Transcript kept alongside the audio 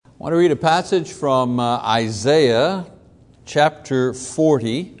I want to read a passage from Isaiah chapter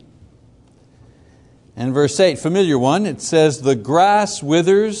 40 and verse 8, familiar one. It says, "The grass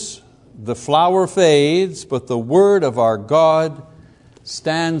withers, the flower fades, but the word of our God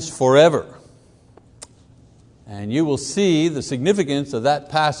stands forever." And you will see the significance of that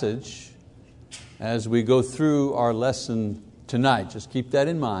passage as we go through our lesson tonight. Just keep that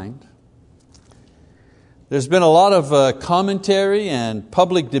in mind. There's been a lot of commentary and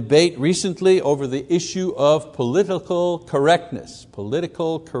public debate recently over the issue of political correctness.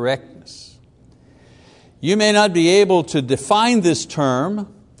 Political correctness. You may not be able to define this term,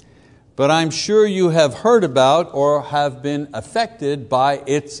 but I'm sure you have heard about or have been affected by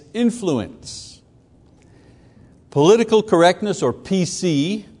its influence. Political correctness, or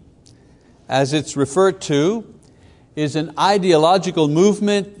PC, as it's referred to, is an ideological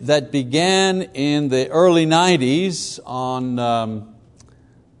movement that began in the early 90s on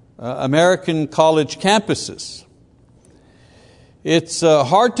American college campuses. It's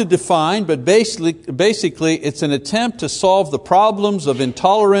hard to define, but basically it's an attempt to solve the problems of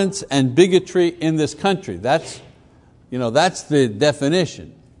intolerance and bigotry in this country. That's the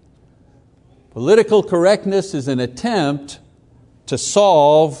definition. Political correctness is an attempt to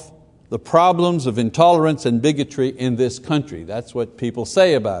solve the problems of intolerance and bigotry in this country. That's what people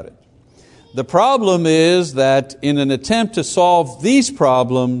say about it. The problem is that in an attempt to solve these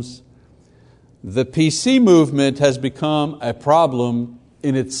problems, the PC movement has become a problem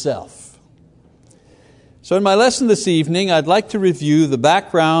in itself. So in my lesson this evening, I'd like to review the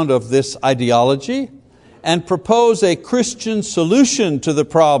background of this ideology and propose a Christian solution to the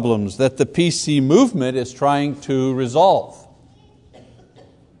problems that the PC movement is trying to resolve.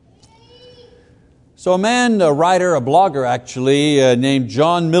 So a writer, a blogger actually, named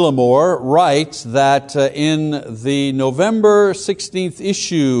John Millimore writes that in the November 16th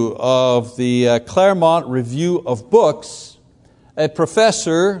issue of the Claremont Review of Books, a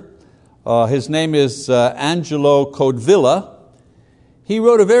professor, his name is Angelo Codevilla, he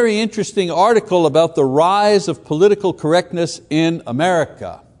wrote a very interesting article about the rise of political correctness in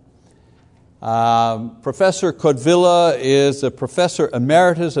America. Professor Codevilla is a professor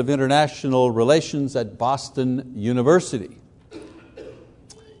emeritus of international relations at Boston University.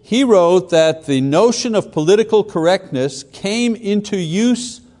 He wrote that the notion of political correctness came into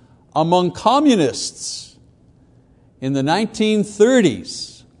use among communists in the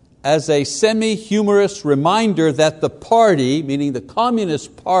 1930s as a semi-humorous reminder that the party, meaning the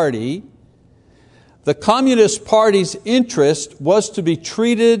Communist Party, the Communist Party's interest was to be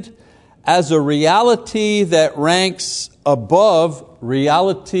treated as a reality that ranks above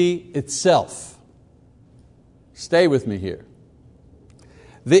reality itself. Stay with me here.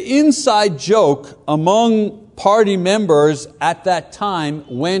 The inside joke among party members at that time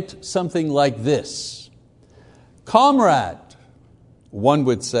went something like this. "Comrade," one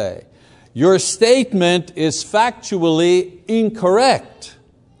would say, "your statement is factually incorrect.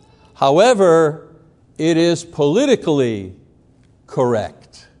 However, it is politically correct."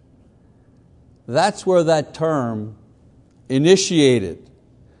 That's where that term initiated.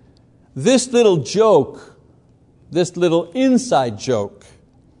 This little joke, this little inside joke,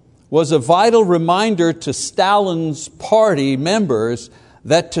 was a vital reminder to Stalin's party members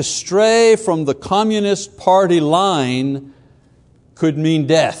that to stray from the Communist Party line could mean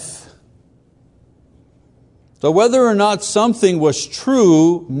death. So whether or not something was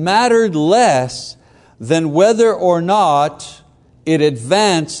true mattered less than whether or not it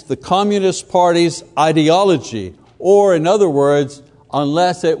advanced the Communist Party's ideology, or in other words,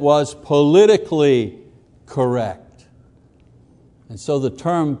 unless it was politically correct. And so the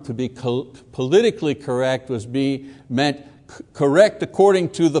term to be politically correct meant correct according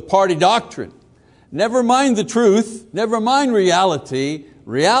to the party doctrine. Never mind the truth, never mind reality.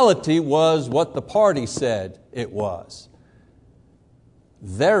 Reality was what the party said it was.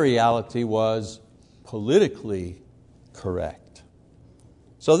 Their reality was politically correct.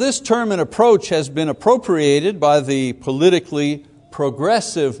 So this term and approach has been appropriated by the politically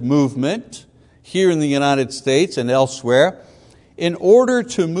progressive movement here in the United States and elsewhere in order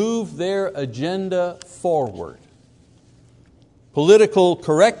to move their agenda forward. Political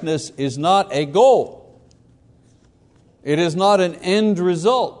correctness is not a goal. It is not an end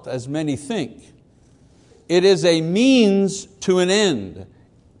result, as many think. It is a means to an end.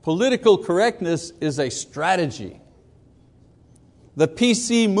 Political correctness is a strategy. The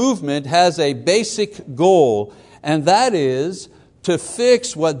PC movement has a basic goal, and that is to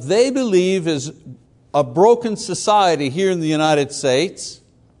fix what they believe is a broken society here in the United States.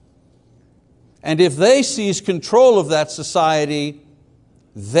 And if they seize control of that society,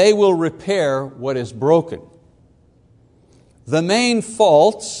 they will repair what is broken. The main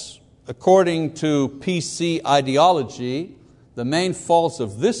faults, according to PC ideology, the main faults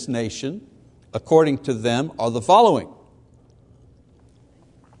of this nation, according to them, are the following.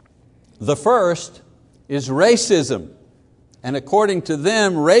 The first is racism. And according to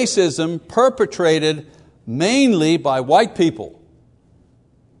them, racism perpetrated mainly by white people.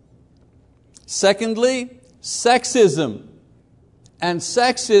 Secondly, sexism. And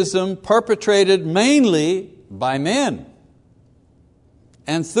sexism perpetrated mainly by men.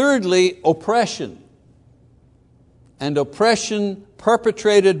 And thirdly, oppression. And oppression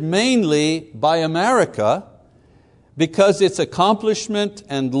perpetrated mainly by America, because its accomplishment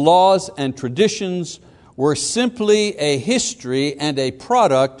and laws and traditions were simply a history and a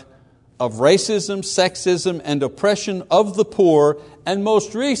product of racism, sexism, and oppression of the poor, and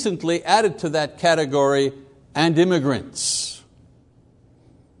most recently added to that category, and immigrants.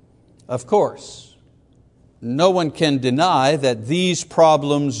 Of course, no one can deny that these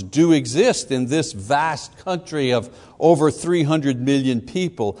problems do exist in this vast country of over 300 million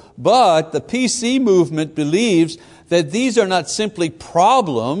people. But the PC movement believes that these are not simply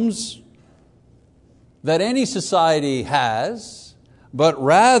problems that any society has, but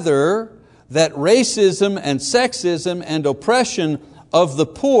rather that racism and sexism and oppression of the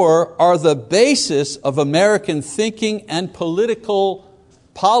poor are the basis of American thinking and political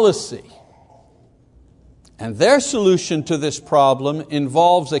policy. And their solution to this problem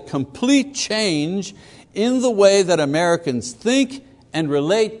involves a complete change in the way that Americans think and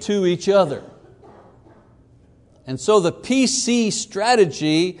relate to each other. And so the PC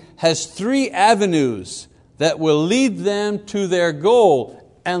strategy has three avenues that will lead them to their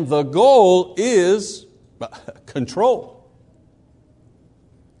goal. And the goal is control.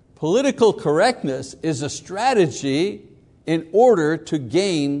 Political correctness is a strategy in order to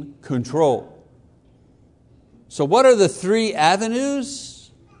gain control. So what are the three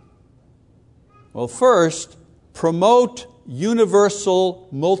avenues? Well, first, promote universal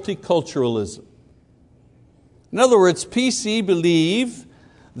multiculturalism. In other words, PC believe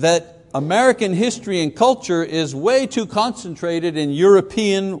that American history and culture is way too concentrated in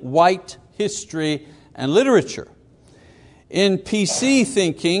European white history and literature. In PC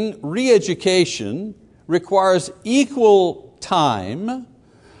thinking, re-education requires equal time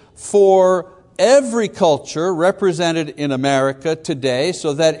for every culture represented in America today,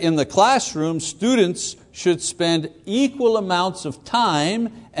 so that in the classroom, students should spend equal amounts of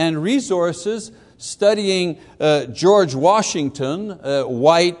time and resources studying George Washington, a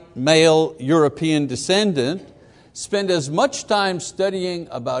white male European descendant, spend as much time studying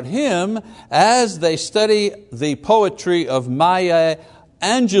about him as they study the poetry of Maya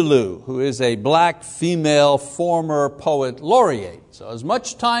Angelou, who is a black female former poet laureate. So as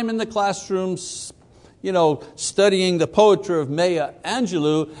much time in the classrooms, studying the poetry of Maya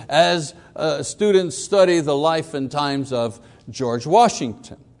Angelou as students study the life and times of George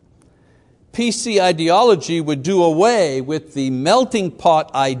Washington. PC ideology would do away with the melting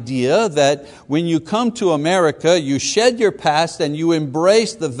pot idea that when you come to America, you shed your past and you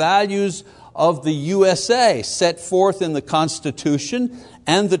embrace the values of the USA set forth in the Constitution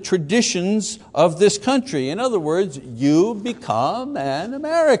and the traditions of this country. In other words, you become an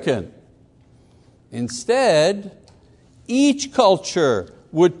American. Instead, each culture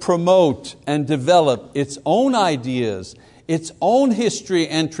would promote and develop its own ideas, its own history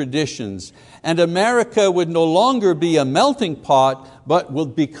and traditions, and America would no longer be a melting pot, but will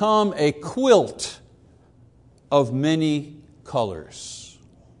become a quilt of many colors.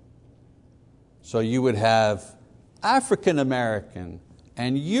 So you would have African American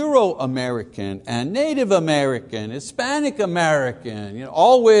and Euro-American and Native American, Hispanic American,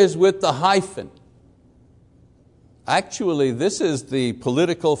 always with the hyphen. Actually, this is the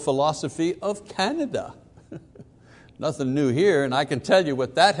political philosophy of Canada. Nothing new here, and I can tell you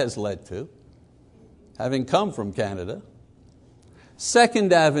what that has led to, having come from Canada.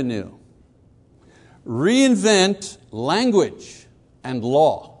 Second avenue, reinvent language and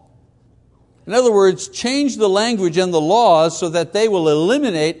law. In other words, change the language and the laws so that they will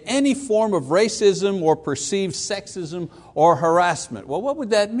eliminate any form of racism or perceived sexism or harassment. Well, what would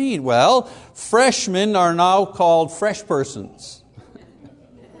that mean? Well, freshmen are now called fresh persons.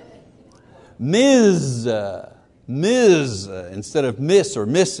 Ms. Instead of Miss or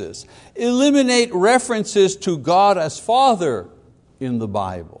Mrs. Eliminate references to God as Father in the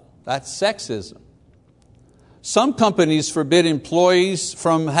Bible. That's sexism. Some companies forbid employees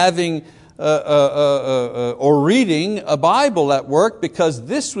from having or reading a Bible at work because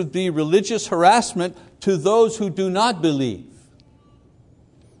this would be religious harassment to those who do not believe.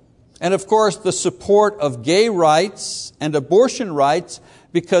 And of course, the support of gay rights and abortion rights,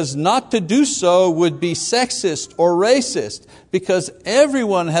 because not to do so would be sexist or racist, because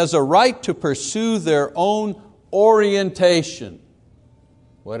everyone has a right to pursue their own orientation,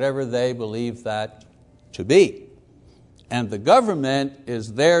 whatever they believe that to be. And the government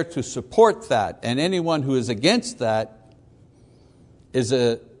is there to support that, and anyone who is against that is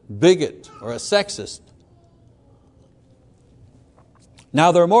a bigot or a sexist.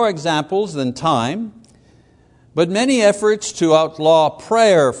 Now, there are more examples than time, but many efforts to outlaw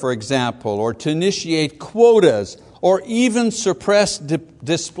prayer, for example, or to initiate quotas, or even suppress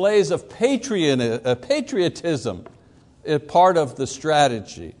displays of patriotism is part of the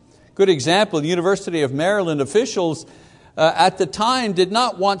strategy. Good example, University of Maryland officials at the time did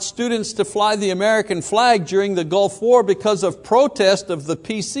not want students to fly the American flag during the Gulf War because of protest of the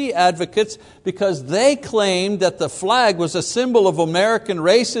PC advocates, because they claimed that the flag was a symbol of American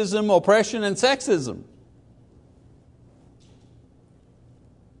racism, oppression, and sexism.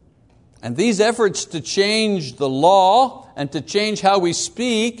 And these efforts to change the law and to change how we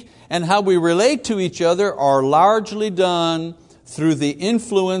speak and how we relate to each other are largely done through the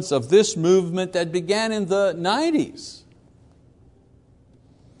influence of this movement that began in the 90s.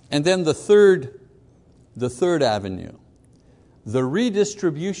 And then the third avenue, the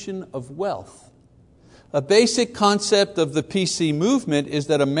redistribution of wealth. A basic concept of the PC movement is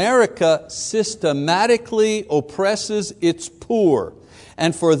that America systematically oppresses its poor.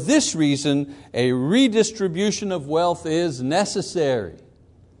 And for this reason, a redistribution of wealth is necessary.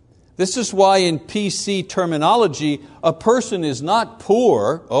 This is why in PC terminology, a person is not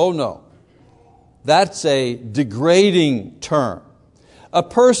poor. Oh no, that's a degrading term. A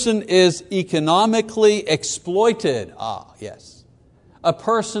person is economically exploited. Ah, yes. A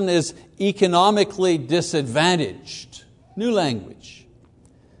person is economically disadvantaged. New language.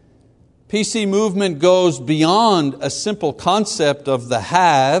 PC movement goes beyond a simple concept of the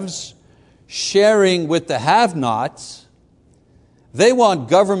haves sharing with the have-nots. They want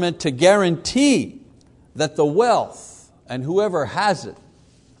government to guarantee that the wealth, and whoever has it,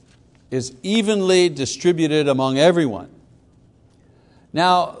 is evenly distributed among everyone.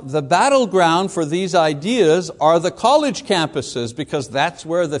 Now, the battleground for these ideas are the college campuses, because that's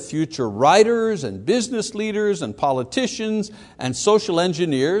where the future writers and business leaders and politicians and social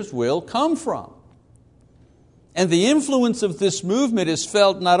engineers will come from. And the influence of this movement is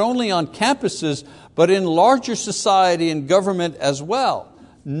felt not only on campuses, but in larger society and government as well.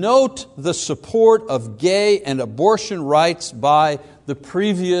 Note the support of gay and abortion rights by the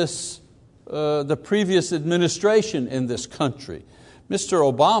previous administration in this country. Mr.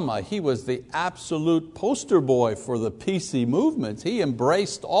 Obama, he was the absolute poster boy for the PC movement. He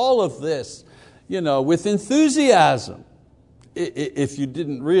embraced all of this, with enthusiasm, if you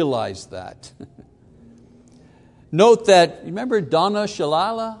didn't realize that. Note that, remember Donna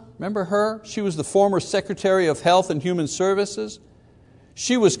Shalala? Remember her? She was the former Secretary of Health and Human Services.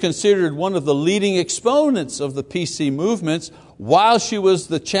 She was considered one of the leading exponents of the PC movements while she was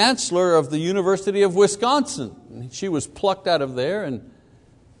the Chancellor of the University of Wisconsin. She was plucked out of there and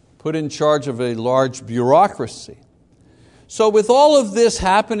put in charge of a large bureaucracy. So with all of this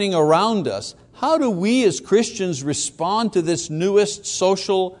happening around us, how do we as Christians respond to this newest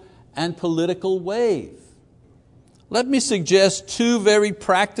social and political wave? Let me suggest two very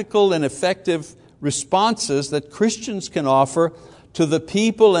practical and effective responses that Christians can offer to the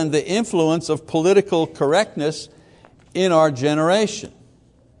people and the influence of political correctness in our generation.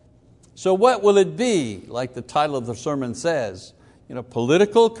 So what will it be, like the title of the sermon says?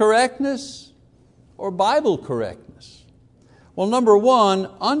 Political correctness or Bible correctness? Well, number one,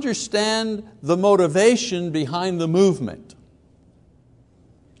 understand the motivation behind the movement.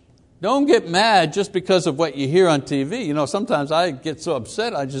 Don't get mad just because of what you hear on TV. Sometimes I get so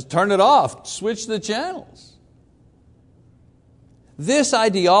upset I just turn it off, switch the channels. This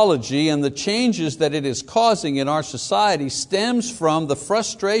ideology and the changes that it is causing in our society stems from the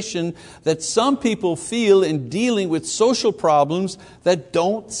frustration that some people feel in dealing with social problems that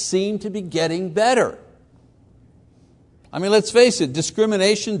don't seem to be getting better. Let's face it,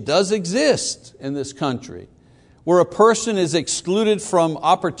 discrimination does exist in this country, where a person is excluded from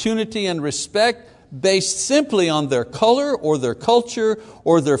opportunity and respect based simply on their color or their culture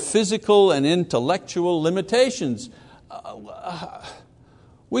or their physical and intellectual limitations.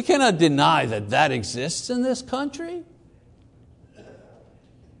 We cannot deny that exists in this country.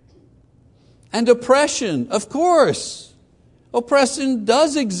 And oppression, of course. Oppression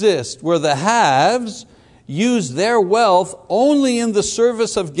does exist, where the haves use their wealth only in the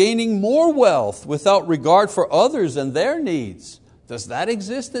service of gaining more wealth without regard for others and their needs. Does that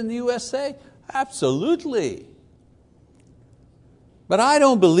exist in the USA? Absolutely. But I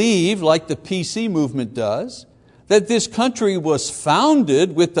don't believe, like the PC movement does, that this country was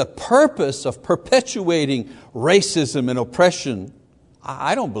founded with the purpose of perpetuating racism and oppression.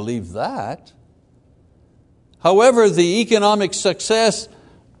 I don't believe that. However, the economic success,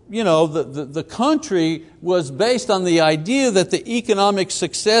 the country was based on the idea that the economic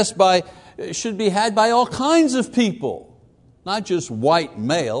success should be had by all kinds of people, not just white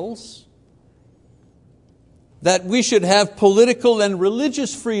males. That we should have political and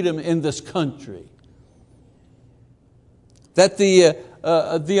religious freedom in this country. That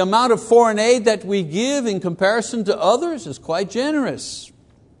the amount of foreign aid that we give in comparison to others is quite generous.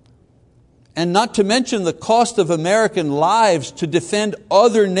 And not to mention the cost of American lives to defend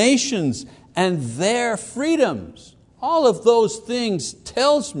other nations and their freedoms. All of those things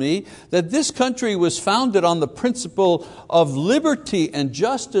tells me that this country was founded on the principle of liberty and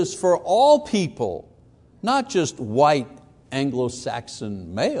justice for all people, not just white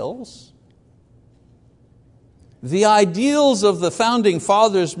Anglo-Saxon males. The ideals of the founding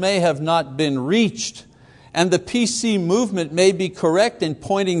fathers may have not been reached, and the PC movement may be correct in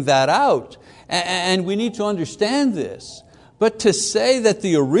pointing that out, and we need to understand this. But to say that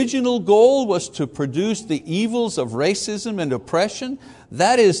the original goal was to produce the evils of racism and oppression,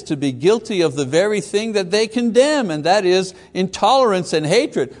 that is to be guilty of the very thing that they condemn, and that is intolerance and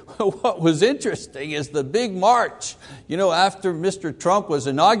hatred. What was interesting is the big march. After Mr. Trump was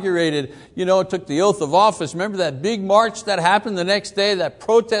inaugurated, took the oath of office. Remember that big march that happened the next day, that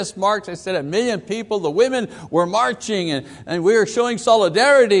protest march? I said 1 million people, the women were marching and we were showing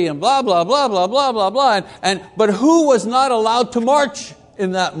solidarity and blah, blah, blah, blah, blah, blah, blah. But who was not allowed to march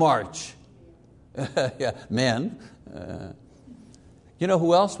in that march? Yeah, men. You know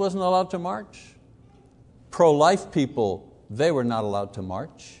who else wasn't allowed to march? Pro-life people, they were not allowed to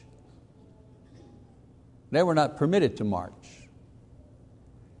march. They were not permitted to march.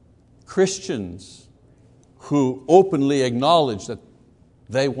 Christians who openly acknowledged that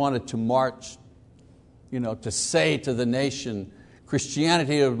they wanted to march, to say to the nation,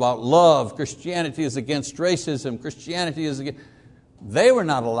 Christianity is about love, Christianity is against racism, Christianity is against... They were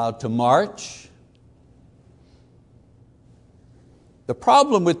not allowed to march. The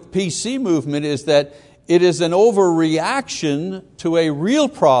problem with the PC movement is that it is an overreaction to a real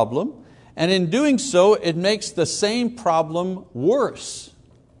problem, and in doing so, it makes the same problem worse.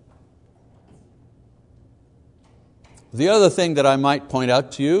 The other thing that I might point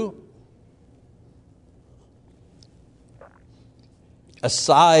out to you,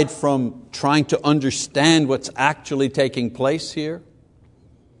 aside from trying to understand what's actually taking place here,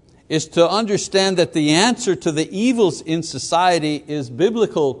 is to understand that the answer to the evils in society is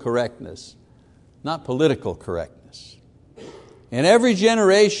biblical correctness, not political correctness. In every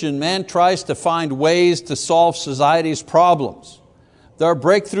generation, man tries to find ways to solve society's problems. There are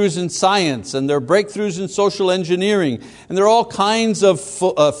breakthroughs in science, and there are breakthroughs in social engineering, and there are all kinds of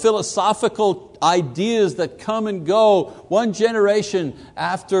philosophical ideas that come and go one generation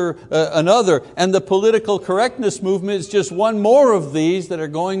after another, and the political correctness movement is just one more of these that are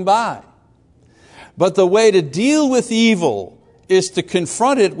going by. But the way to deal with evil is to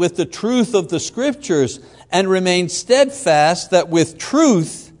confront it with the truth of the Scriptures and remain steadfast that with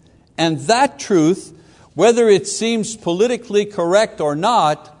truth, and that truth, whether it seems politically correct or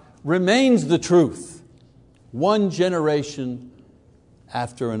not, remains the truth, one generation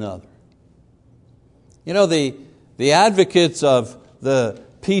after another. The advocates of the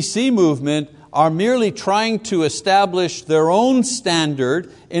PC movement are merely trying to establish their own standard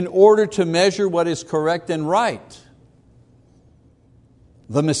in order to measure what is correct and right.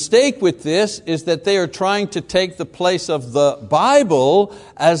 The mistake with this is that they are trying to take the place of the Bible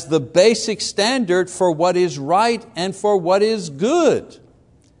as the basic standard for what is right and for what is good.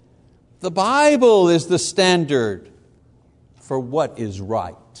 The Bible is the standard for what is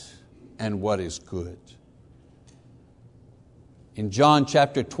right and what is good. In John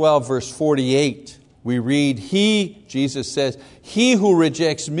chapter 12, verse 48, we read, Jesus says, "He who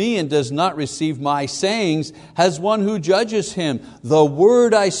rejects me and does not receive my sayings has one who judges him. The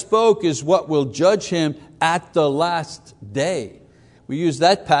word I spoke is what will judge him at the last day." We use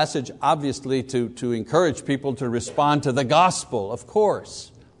that passage obviously to encourage people to respond to the gospel, of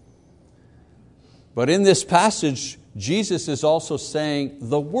course. But in this passage, Jesus is also saying,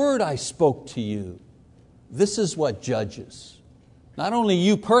 the word I spoke to you, this is what judges. Not only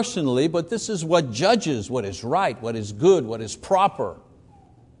you personally, but this is what judges what is right, what is good, what is proper.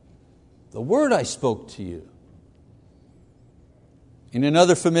 The word I spoke to you. In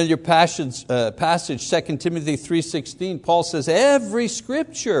another familiar passage, 2 Timothy 3:16, Paul says, every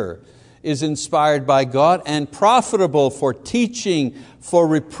Scripture is inspired by God and profitable for teaching, for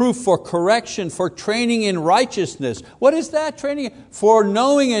reproof, for correction, for training in righteousness. What is that training? For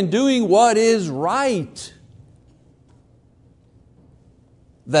knowing and doing what is right,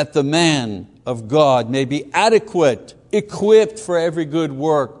 that the man of God may be adequate, equipped for every good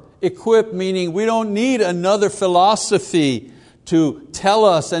work. Equipped meaning we don't need another philosophy to tell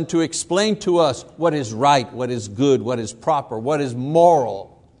us and to explain to us what is right, what is good, what is proper, what is moral.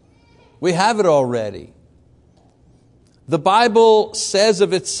 We have it already. The Bible says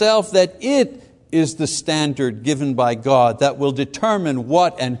of itself that it is the standard given by God that will determine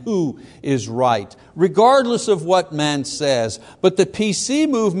what and who is right, regardless of what man says. But the PC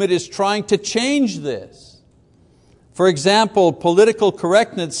movement is trying to change this. For example, political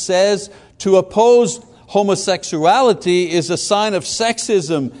correctness says to oppose homosexuality is a sign of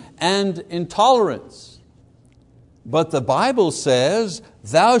sexism and intolerance. But the Bible says,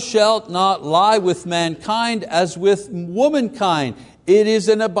 thou shalt not lie with mankind as with womankind. It is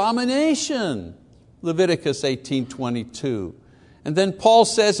an abomination. Leviticus 18:22. And then Paul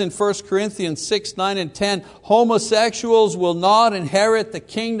says in 1 Corinthians 6, 9 and 10, homosexuals will not inherit the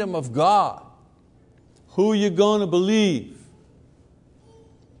kingdom of God. Who are you going to believe?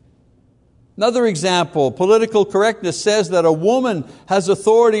 Another example, political correctness says that a woman has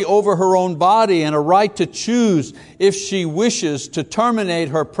authority over her own body and a right to choose if she wishes to terminate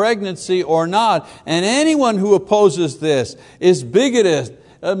her pregnancy or not. And anyone who opposes this is bigoted,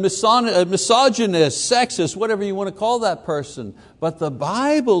 misogynist, sexist, whatever you want to call that person. But the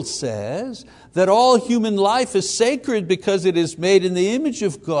Bible says that all human life is sacred because it is made in the image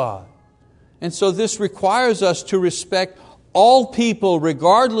of God. And so this requires us to respect all people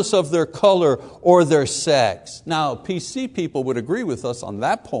regardless of their color or their sex. Now, PC people would agree with us on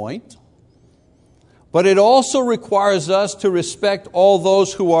that point. But it also requires us to respect all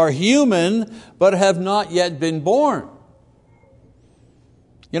those who are human but have not yet been born.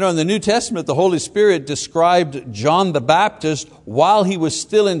 You know, in the New Testament, the Holy Spirit described John the Baptist while he was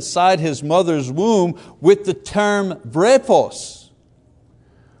still inside his mother's womb with the term brepos,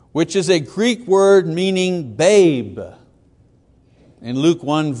 which is a Greek word meaning babe. In Luke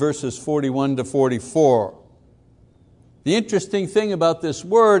 1 verses 41 to 44. The interesting thing about this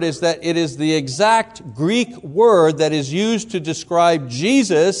word is that it is the exact Greek word that is used to describe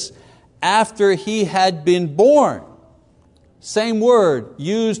Jesus after He had been born. Same word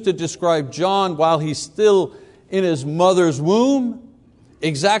used to describe John while he's still in his mother's womb.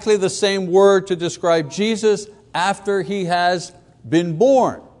 Exactly the same word to describe Jesus after He has been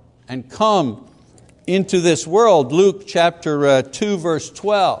born and come into this world. Luke chapter 2 verse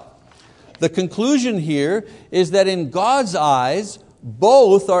 12. The conclusion here is that in God's eyes,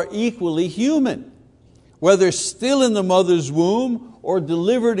 both are equally human, whether still in the mother's womb or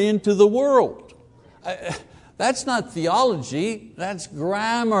delivered into the world. That's not theology, that's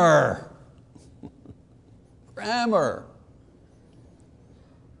grammar. Grammar.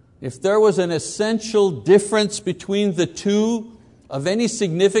 If there was an essential difference between the two, of any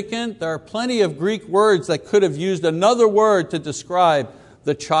significance, there are plenty of Greek words that could have used another word to describe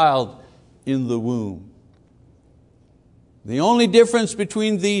the child in the womb. The only difference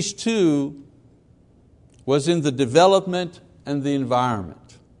between these two was in the development and the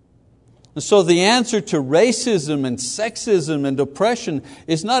environment. And so the answer to racism and sexism and oppression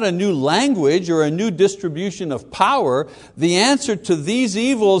is not a new language or a new distribution of power. The answer to these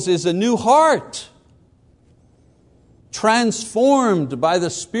evils is a new heart, transformed by the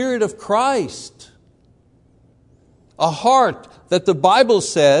Spirit of Christ. A heart that the Bible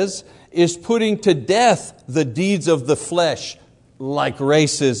says is putting to death the deeds of the flesh, like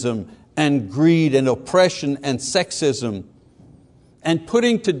racism and greed and oppression and sexism, and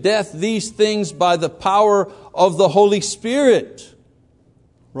putting to death these things by the power of the Holy Spirit.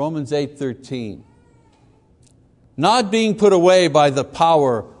 Romans 8:13. Not being put away by the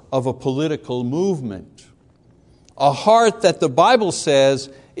power of a political movement. A heart that the Bible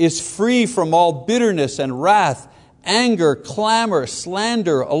says is free from all bitterness and wrath, anger, clamor,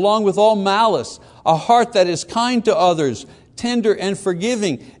 slander, along with all malice. A heart that is kind to others, tender and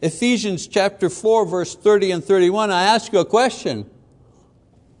forgiving. Ephesians chapter 4 verse 30 and 31. I ask you a question.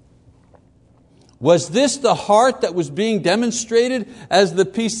 Was this the heart that was being demonstrated as the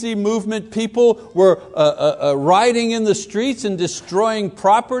PC movement people were rioting in the streets and destroying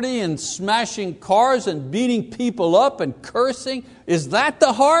property and smashing cars and beating people up and cursing? Is that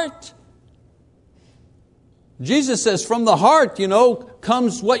the heart? Jesus says from the heart,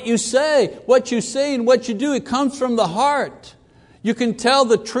 comes what you say and what you do. It comes from the heart. You can tell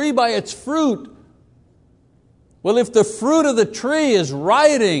the tree by its fruit. Well, if the fruit of the tree is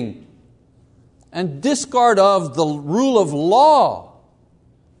rioting and discard of the rule of law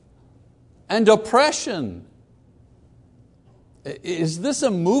and oppression, is this a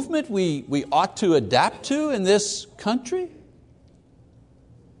movement we ought to adapt to in this country?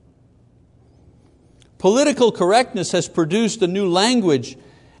 Political correctness has produced a new language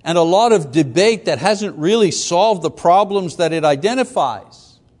and a lot of debate that hasn't really solved the problems that it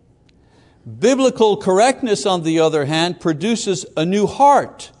identifies. Biblical correctness, on the other hand, produces a new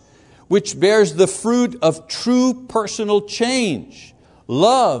heart, which bears the fruit of true personal change,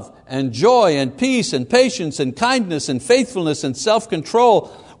 love and joy and peace and patience and kindness and faithfulness and self-control,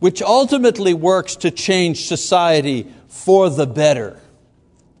 which ultimately works to change society for the better.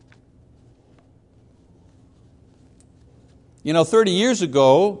 30 years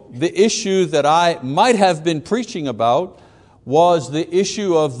ago, the issue that I might have been preaching about was the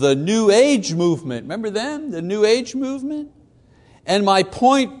issue of the New Age movement. Remember them, the New Age movement? And my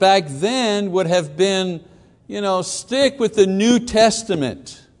point back then would have been, stick with the New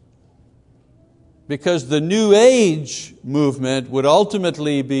Testament, because the New Age movement would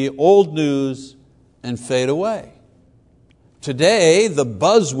ultimately be old news and fade away. Today, the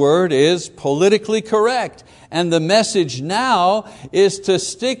buzzword is politically correct, and the message now is to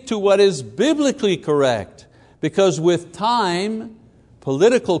stick to what is biblically correct, because with time,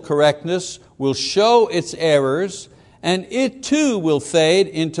 political correctness will show its errors, and it too will fade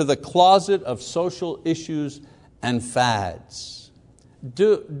into the closet of social issues and fads.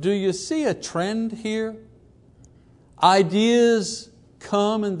 Do you see a trend here? Ideas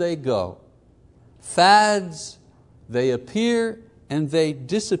come and they go. Fads, they appear and they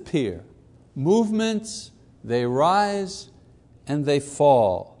disappear. Movements, they rise and they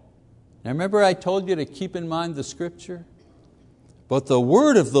fall. Now remember I told you to keep in mind the Scripture? But the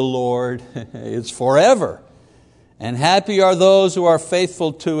word of the Lord is forever. And happy are those who are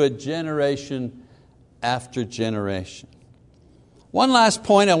faithful to it generation after generation. One last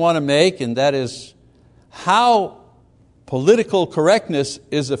point I want to make, and that is how political correctness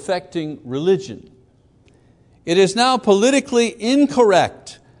is affecting religion. It is now politically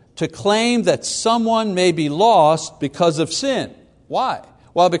incorrect to claim that someone may be lost because of sin. Why?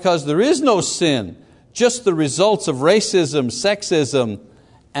 Well, because there is no sin, just the results of racism, sexism,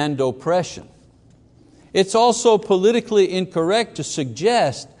 and oppression. It's also politically incorrect to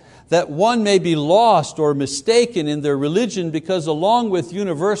suggest that one may be lost or mistaken in their religion because along with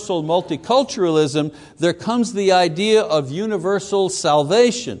universal multiculturalism, there comes the idea of universal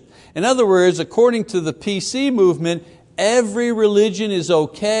salvation. In other words, according to the PC movement, every religion is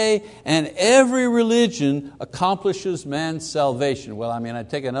okay and every religion accomplishes man's salvation. Well, I'd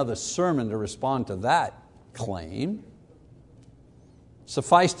take another sermon to respond to that claim.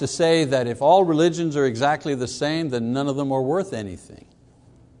 Suffice to say that if all religions are exactly the same, then none of them are worth anything.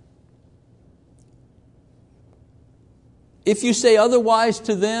 If you say otherwise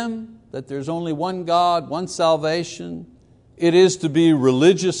to them, that there's only one God, one salvation, it is to be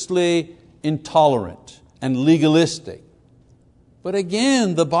religiously intolerant and legalistic. But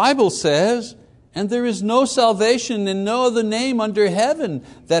again, the Bible says, and there is no salvation in no other name under heaven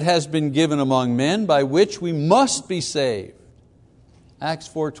that has been given among men by which we must be saved. Acts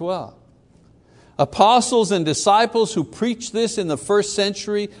 4:12. Apostles and disciples who preached this in the first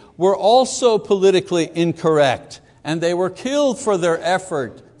century were also politically incorrect, and they were killed for their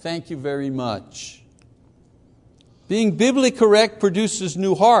effort. Thank you very much. Being biblically correct produces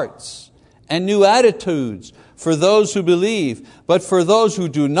new hearts and new attitudes for those who believe. But for those who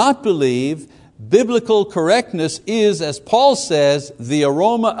do not believe, biblical correctness is, as Paul says, the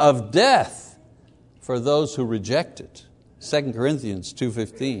aroma of death for those who reject it. 2 Corinthians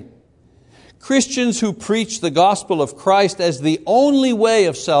 2:15. Christians who preach the gospel of Christ as the only way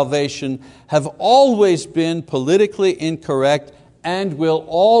of salvation have always been politically incorrect and will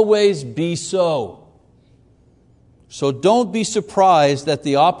always be so. So don't be surprised at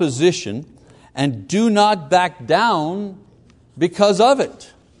the opposition and do not back down because of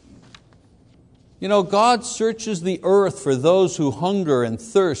it. God searches the earth for those who hunger and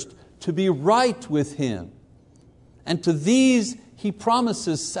thirst to be right with Him. And to these He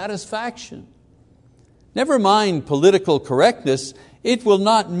promises satisfaction. Never mind political correctness, it will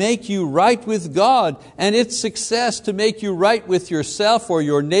not make you right with God, and its success to make you right with yourself or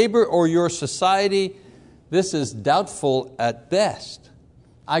your neighbor or your society, this is doubtful at best.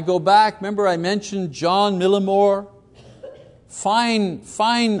 I go back, remember I mentioned John Millimore?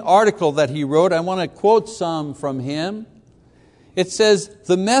 Fine article that he wrote. I want to quote some from him. It says,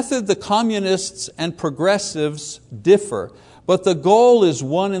 "The method the communists and progressives differ, But the goal is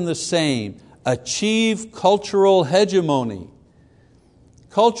one and the same: achieve cultural hegemony.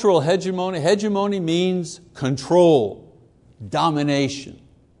 Cultural hegemony means control, domination.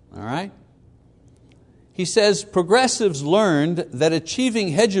 All right? He says progressives learned that achieving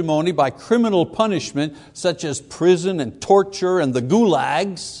hegemony by criminal punishment, such as prison and torture and the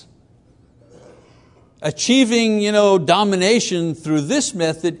gulags, achieving domination through this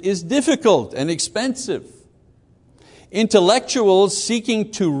method is difficult and expensive. Intellectuals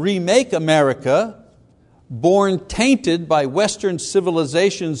seeking to remake America, born tainted by Western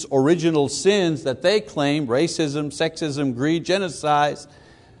civilization's original sins that they claim, racism, sexism, greed, genocide,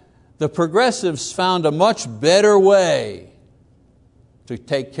 the progressives found a much better way to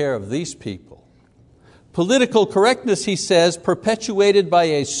take care of these people. Political correctness, he says, perpetuated by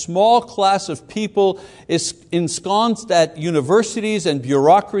a small class of people is ensconced at universities and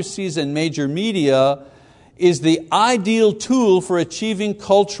bureaucracies and major media, is the ideal tool for achieving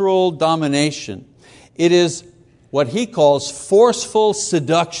cultural domination. It is what he calls forceful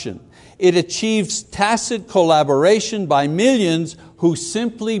seduction. It achieves tacit collaboration by millions who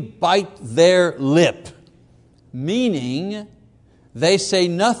simply bite their lip, meaning they say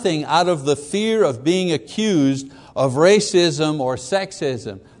nothing out of the fear of being accused of racism or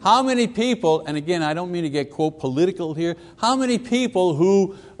sexism. How many people, and again I don't mean to get quote political here, how many people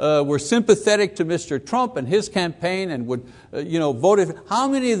who were sympathetic to Mr. Trump and his campaign and would voted, how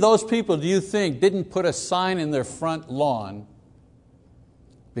many of those people do you think didn't put a sign in their front lawn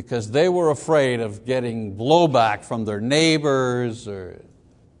because they were afraid of getting blowback from their neighbors?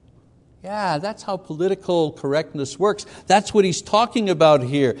 Yeah, that's how political correctness works. That's what he's talking about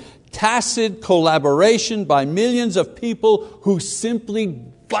here. Tacit collaboration by millions of people who simply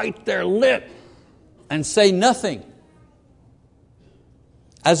bite their lip and say nothing.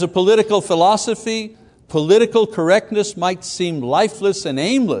 As a political philosophy, political correctness might seem lifeless and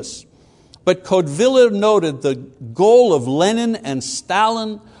aimless, but Kotviller noted the goal of Lenin and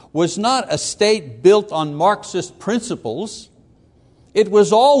Stalin was not a state built on Marxist principles. It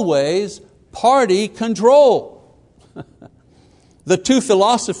was always party control. The two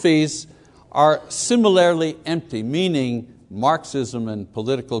philosophies are similarly empty, meaning Marxism and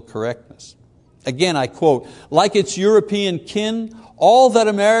political correctness. Again, I quote, like its European kin, all that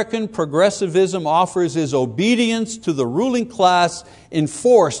American progressivism offers is obedience to the ruling class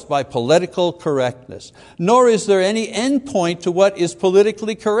enforced by political correctness. Nor is there any endpoint to what is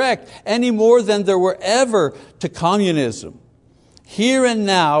politically correct, any more than there were ever to communism. Here and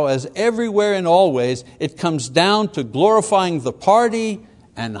now, as everywhere and always, it comes down to glorifying the party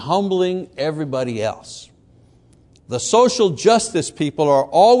and humbling everybody else. The social justice people are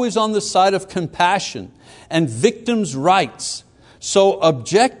always on the side of compassion and victims' rights. So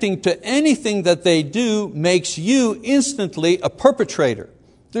objecting to anything that they do makes you instantly a perpetrator.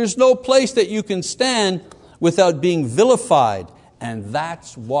 There's no place that you can stand without being vilified, and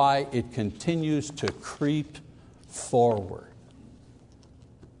that's why it continues to creep forward.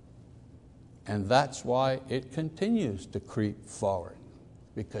 And that's why it continues to creep forward,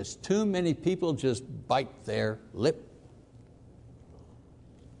 because too many people just bite their lip.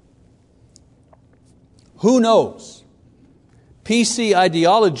 Who knows? PC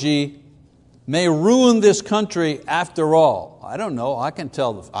ideology may ruin this country after all. I don't know. I can't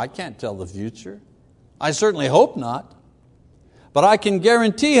tell the future. I certainly hope not. But I can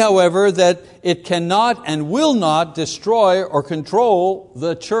guarantee, however, that it cannot and will not destroy or control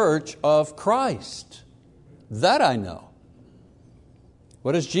the church of Christ. That I know.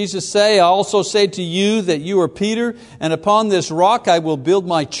 What does Jesus say? I also say to you that you are Peter, and upon this rock I will build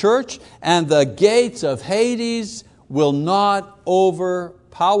my church, and the gates of Hades will not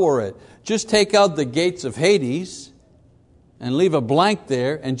overpower it. Just take out the gates of Hades and leave a blank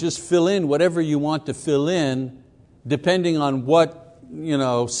there and just fill in whatever you want to fill in, depending on what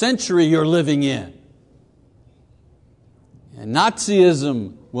century you're living in. And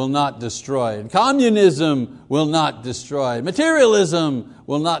Nazism will not destroy it. Communism will not destroy it. Materialism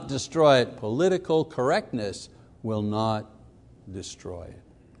will not destroy it. Political correctness will not destroy it.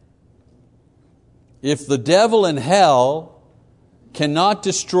 If the devil and hell cannot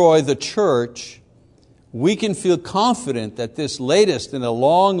destroy the church, we can feel confident that this latest in a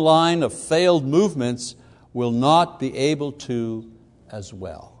long line of failed movements will not be able to as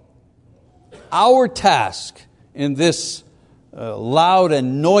well. Our task in this loud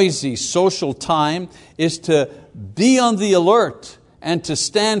and noisy social time is to be on the alert and to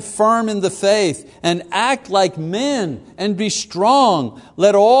stand firm in the faith and act like men and be strong.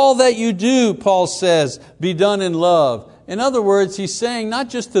 Let all that you do, Paul says, be done in love. In other words, he's saying not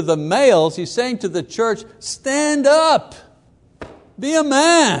just to the males, he's saying to the church, stand up. Be a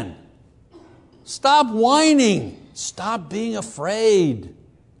man. Stop whining. Stop being afraid.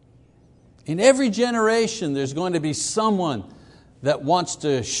 In every generation, there's going to be someone that wants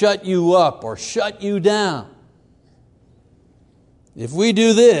to shut you up or shut you down. If we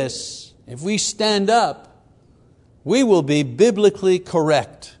do this, if we stand up, we will be biblically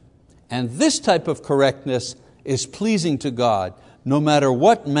correct. And this type of correctness is pleasing to God, no matter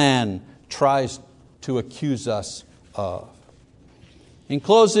what man tries to accuse us of. In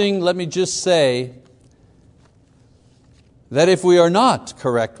closing, let me just say that if we are not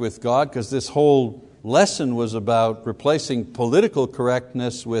correct with God, because this whole lesson was about replacing political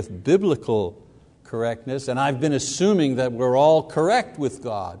correctness with biblical correctness, and I've been assuming that we're all correct with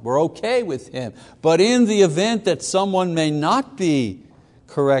God, we're okay with Him. But in the event that someone may not be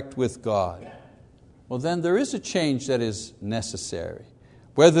correct with God, well then there is a change that is necessary.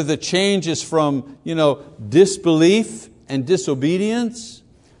 Whether the change is from disbelief and disobedience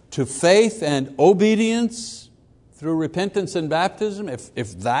to faith and obedience through repentance and baptism,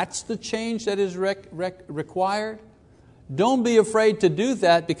 if that's the change that is required, don't be afraid to do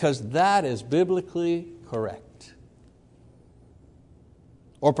that, because that is biblically correct.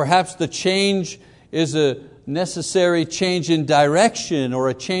 Or perhaps the change is a necessary change in direction or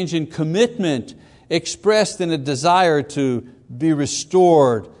a change in commitment expressed in a desire to be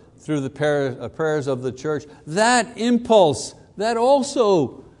restored through the prayers of the church. That impulse, that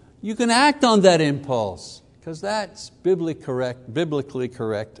also, you can act on that impulse, because that's biblically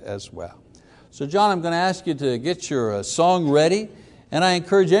correct as well. So John, I'm going to ask you to get your song ready, and I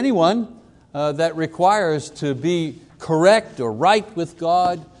encourage anyone that requires to be correct or right with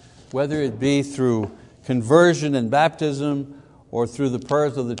God, whether it be through conversion and baptism or through the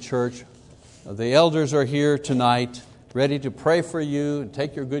prayers of the church. The elders are here tonight, ready to pray for you and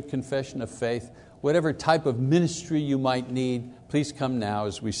take your good confession of faith. Whatever type of ministry you might need, please come now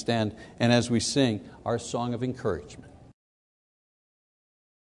as we stand and as we sing our song of encouragement.